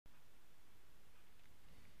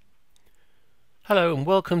Hello and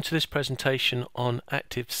welcome to this presentation on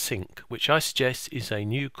activsync, which I suggest is a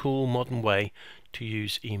new cool modern way to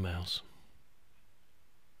use emails.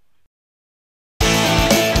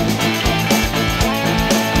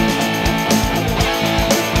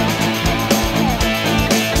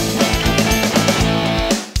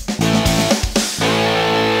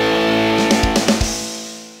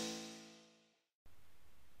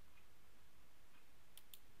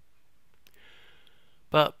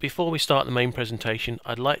 But before we start the main presentation,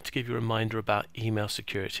 I'd like to give you a reminder about email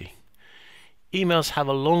security. Emails have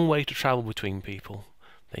a long way to travel between people.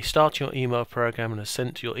 They start your email program and are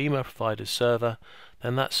sent to your email provider's server.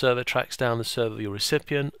 Then that server tracks down the server of your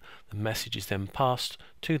recipient. The message is then passed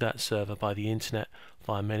to that server by the internet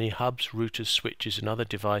via many hubs, routers, switches and other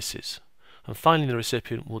devices. And finally the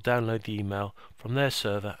recipient will download the email from their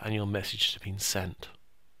server and your message has been sent.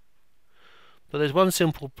 But there's one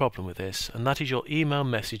simple problem with this, and that is your email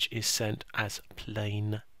message is sent as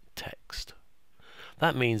plain text.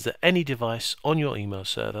 That means that any device on your email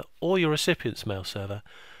server or your recipient's mail server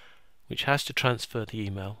which has to transfer the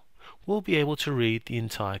email will be able to read the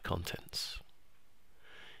entire contents,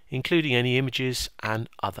 including any images and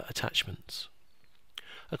other attachments.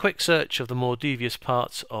 A quick search of the more devious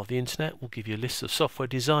parts of the internet will give you a list of software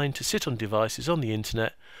designed to sit on devices on the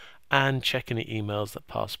internet and check any emails that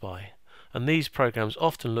pass by. And these programs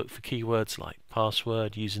often look for keywords like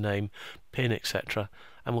password, username, PIN, etc.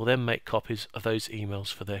 and will then make copies of those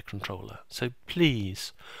emails for their controller. So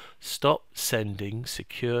please stop sending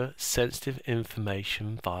secure, sensitive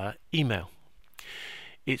information via email.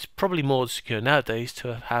 It's probably more secure nowadays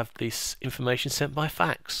to have this information sent by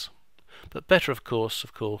fax, but better of course,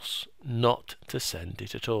 not to send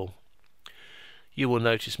it at all. You will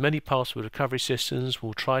notice many password recovery systems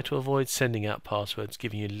will try to avoid sending out passwords,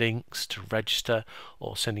 giving you links to register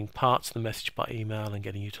or sending parts of the message by email and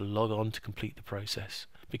getting you to log on to complete the process,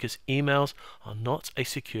 because emails are not a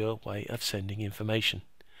secure way of sending information.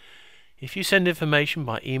 If you send information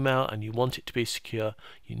by email and you want it to be secure,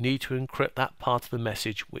 you need to encrypt that part of the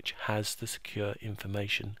message which has the secure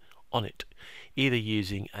information on it, either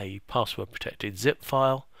using a password protected zip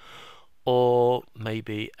file or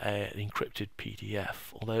maybe an encrypted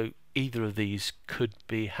PDF, although either of these could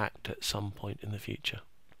be hacked at some point in the future.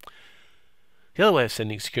 The other way of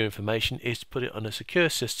sending secure information is to put it on a secure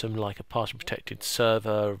system like a password protected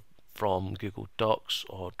server from Google Docs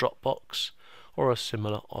or Dropbox or a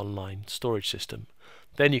similar online storage system.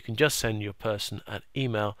 Then you can just send your person an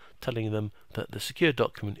email telling them that the secure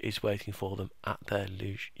document is waiting for them at their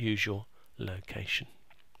usual location.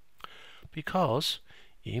 Because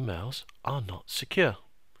emails are not secure.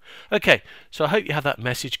 Okay, so I hope you have that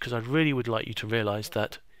message, because I really would like you to realize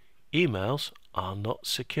that emails are not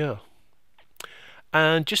secure.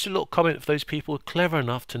 And just a little comment for those people clever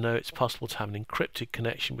enough to know it's possible to have an encrypted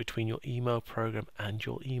connection between your email program and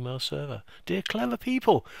your email server. Dear clever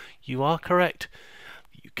people, you are correct.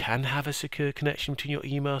 You can have a secure connection between your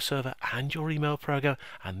email server and your email program,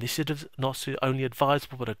 and this is not only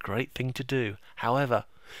advisable but a great thing to do. However,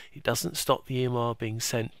 it doesn't stop the email being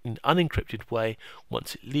sent in an unencrypted way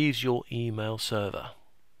once it leaves your email server.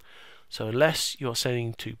 So unless you're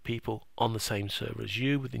sending to people on the same server as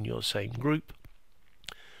you within your same group,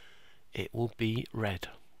 it will be read.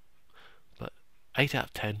 But 8 out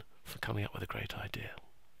of 10 for coming up with a great idea.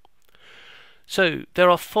 So there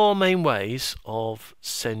are 4 main ways of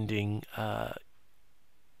sending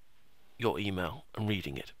your email and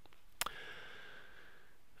reading it.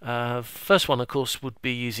 First one, of course, would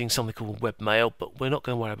be using something called webmail, but we're not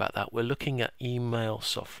going to worry about that. We're looking at email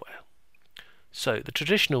software. So the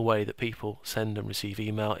traditional way that people send and receive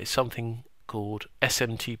email is something called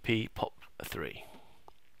SMTP POP3.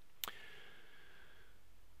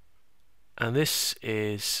 And this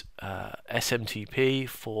is SMTP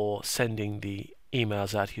for sending the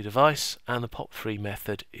emails out of your device, and the POP3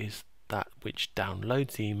 method is that which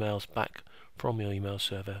downloads the emails back from your email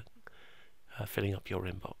server, filling up your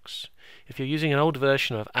inbox. If you're using an older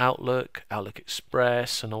version of Outlook, Outlook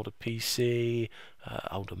Express, an older PC,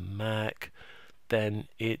 older Mac, then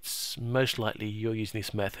it's most likely you're using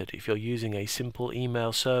this method. If you're using a simple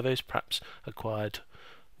email service, perhaps acquired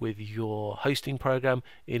with your hosting program,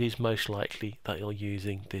 it is most likely that you're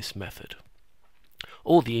using this method.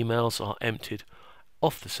 All the emails are emptied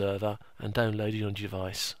off the server and downloaded on your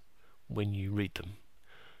device when you read them.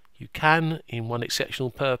 You can, in one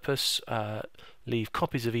exceptional purpose, leave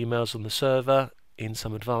copies of emails on the server in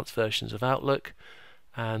some advanced versions of Outlook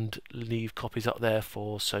and leave copies up there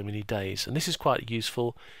for so many days. And this is quite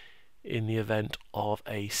useful in the event of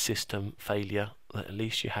a system failure, that at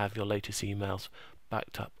least you have your latest emails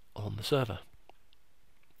backed up on the server.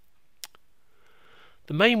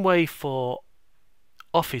 The main way for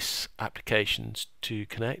Office applications to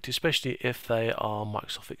connect, especially if they are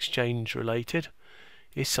Microsoft Exchange related,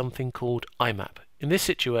 is something called IMAP. In this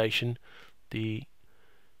situation, the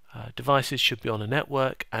devices should be on a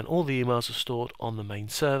network and all the emails are stored on the main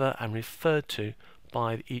server and referred to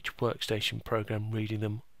by each workstation program reading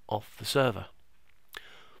them off the server.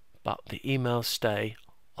 But the emails stay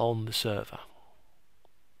on the server.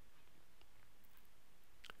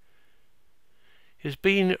 It's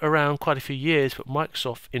been around quite a few years, but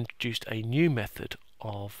Microsoft introduced a new method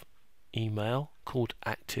of email called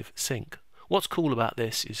activsync. What's cool about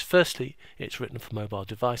this is, firstly, it's written for mobile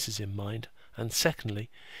devices in mind, and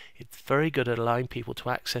secondly, it's very good at allowing people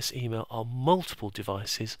to access email on multiple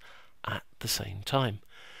devices at the same time,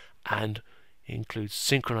 and includes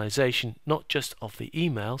synchronization not just of the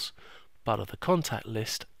emails, but of the contact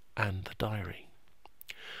list and the diary.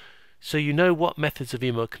 So you know what methods of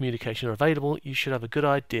email communication are available. You should have a good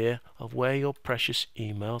idea of where your precious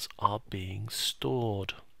emails are being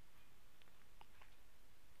stored.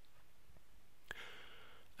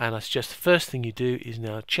 And I suggest the first thing you do is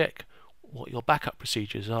now check what your backup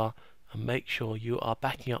procedures are and make sure you are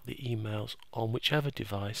backing up the emails on whichever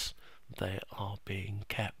device they are being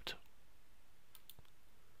kept.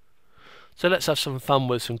 So let's have some fun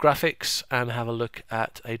with some graphics and have a look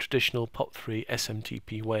at a traditional POP3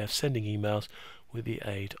 SMTP way of sending emails with the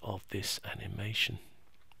aid of this animation.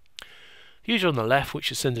 The user on the left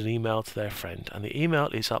wishes to send an email to their friend, and the email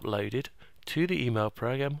is uploaded to the email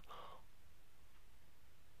program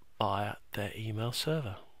via their email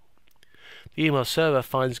server. The email server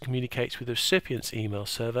finds and communicates with the recipient's email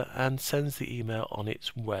server and sends the email on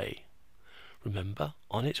its way. Remember,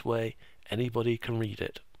 on its way, anybody can read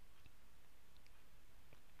it.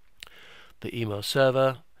 The email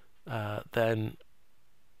server then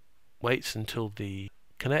waits until the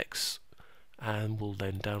connects and will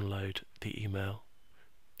then download the email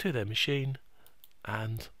to their machine,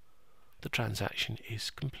 and the transaction is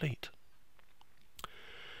complete.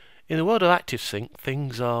 In the world of activsync,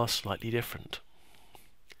 things are slightly different.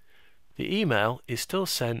 The email is still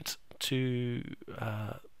sent to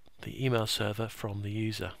the email server from the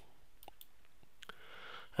user,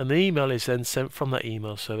 and the email is then sent from that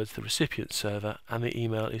email server to the recipient server, and the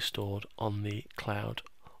email is stored on the cloud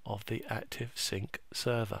of the activsync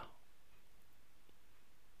server.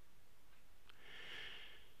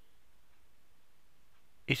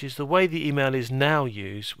 It is the way the email is now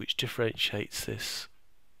used which differentiates this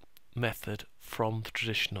method from the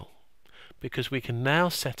traditional, because we can now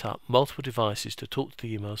set up multiple devices to talk to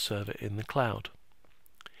the email server in the cloud.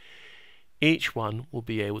 Each one will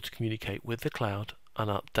be able to communicate with the cloud and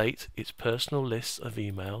update its personal lists of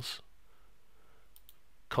emails,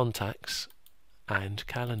 contacts and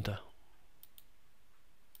calendar.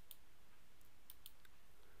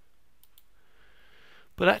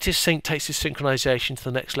 But activsync takes this synchronization to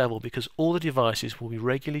the next level, because all the devices will be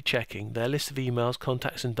regularly checking their list of emails,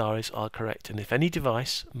 contacts and diaries are correct, and if any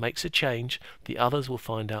device makes a change, the others will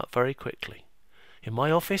find out very quickly. In my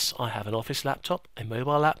office, I have an office laptop, a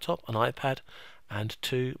mobile laptop, an iPad and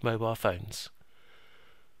 2 mobile phones,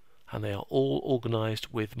 and they are all organized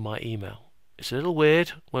with my email. It's a little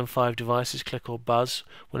weird when 5 devices click or buzz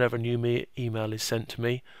whenever a new email is sent to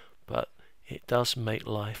me, but it does make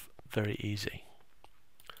life very easy.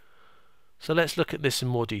 So let's look at this in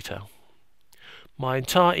more detail. My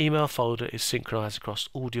entire email folder is synchronized across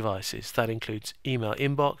all devices. That includes email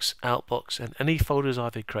inbox, outbox and any folders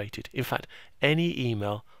I've created. In fact, any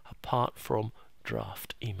email apart from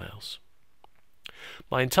draft emails.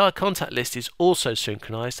 My entire contact list is also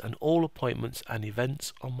synchronized, and all appointments and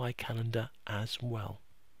events on my calendar as well.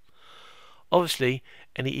 Obviously,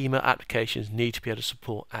 any email applications need to be able to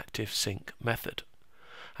support activsync method,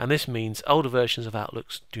 and this means older versions of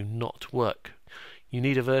Outlook do not work. You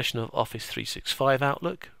need a version of Office 365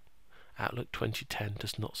 Outlook. Outlook 2010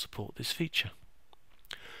 does not support this feature.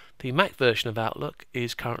 The Mac version of Outlook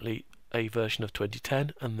is currently a version of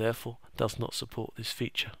 2010 and therefore does not support this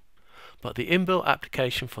feature. But the inbuilt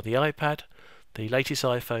application for the iPad, the latest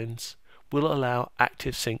iPhones, will allow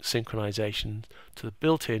activsync synchronization to the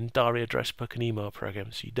built-in diary, address book and email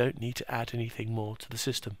programs, so you don't need to add anything more to the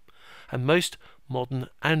system. And most modern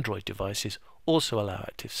Android devices also allow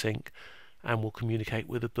activsync and will communicate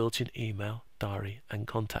with a built-in email, diary and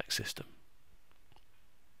contact system.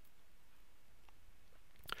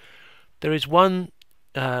 There is one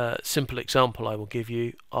simple example I will give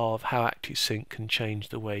you of how activsync can change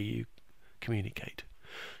the way you communicate.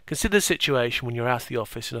 Consider the situation when you're out of the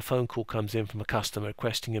office and a phone call comes in from a customer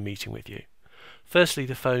requesting a meeting with you. Firstly,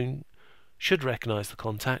 the phone should recognize the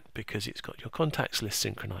contact because it's got your contacts list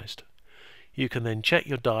synchronized. You can then check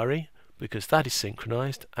your diary, because that is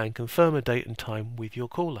synchronized, and confirm a date and time with your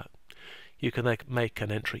caller. You can make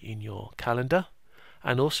an entry in your calendar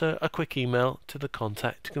and also a quick email to the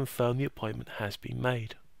contact to confirm the appointment has been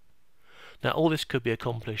made. Now all this could be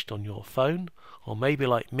accomplished on your phone, or maybe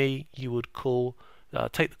like me you would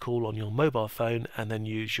take the call on your mobile phone and then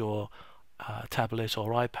use your tablet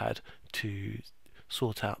or iPad to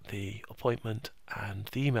sort out the appointment and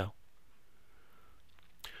the email.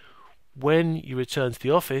 When you return to the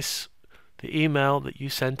office, the email that you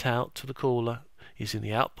sent out to the caller is in the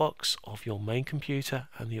outbox of your main computer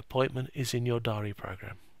and the appointment is in your diary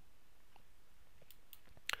program.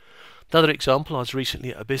 Another example, I was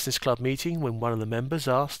recently at a business club meeting when one of the members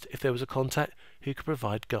asked if there was a contact who could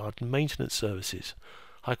provide garden maintenance services.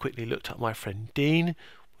 I quickly looked up my friend Dean,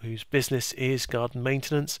 whose business is garden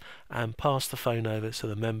maintenance, and passed the phone over so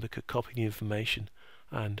the member could copy the information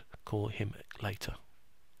and call him later.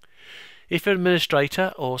 If you're an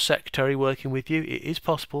administrator or secretary working with you, it is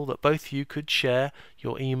possible that both of you could share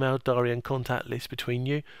your email, diary and contact list between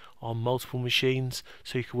you on multiple machines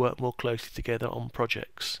so you can work more closely together on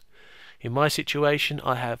projects. In my situation,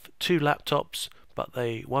 I have 2 laptops, but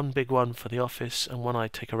one big one for the office and one I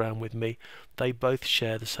take around with me. They both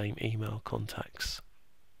share the same email contacts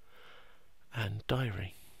and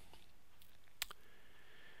diary.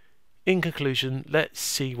 In conclusion, let's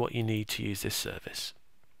see what you need to use this service.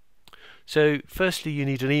 So firstly, you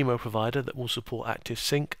need an email provider that will support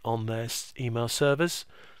activsync on their email servers.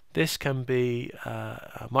 This can be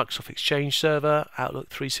a Microsoft Exchange server, Outlook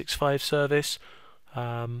 365 service,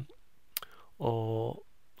 or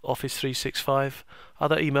Office 365.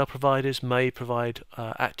 Other email providers may provide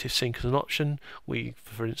activsync as an option. We,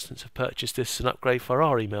 for instance, have purchased this as an upgrade for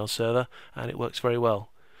our email server and it works very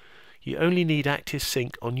well. You only need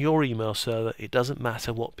activsync on your email server. It doesn't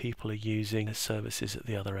matter what people are using as services at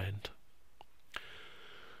the other end.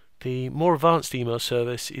 The more advanced email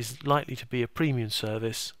service is likely to be a premium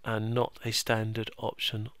service and not a standard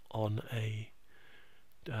option on a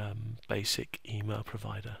basic email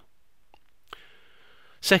provider.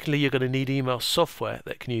 Secondly, you're going to need email software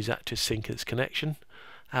that can use activsync as connection.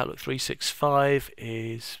 Outlook 365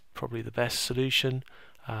 is probably the best solution.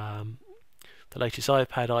 The latest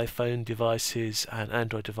iPad, iPhone devices and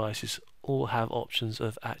Android devices all have options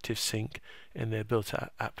of activsync in their built-in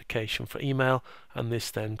application for email, and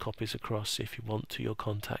this then copies across if you want to your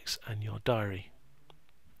contacts and your diary.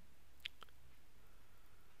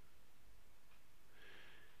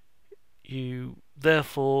 You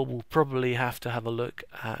therefore will probably have to have a look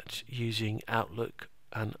at using Outlook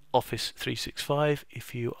and Office 365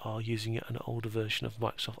 if you are using an older version of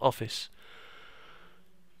Microsoft Office.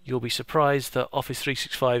 You'll be surprised that Office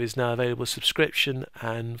 365 is now available as subscription,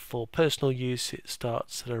 and for personal use it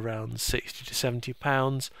starts at around £60 to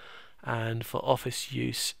 £70, and for Office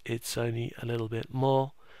use it's only a little bit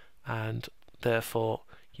more, and therefore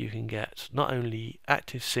you can get not only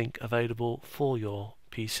ActiveSync available for your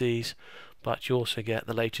PCs, but you also get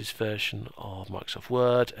the latest version of Microsoft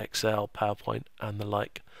Word, Excel, PowerPoint and the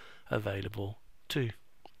like available too.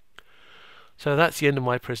 So that's the end of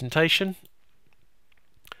my presentation,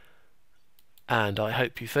 and I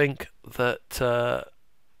hope you think that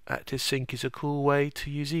ActiveSync is a cool way to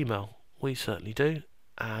use email. We certainly do,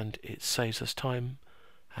 and it saves us time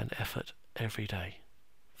and effort every day.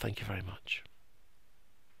 Thank you very much.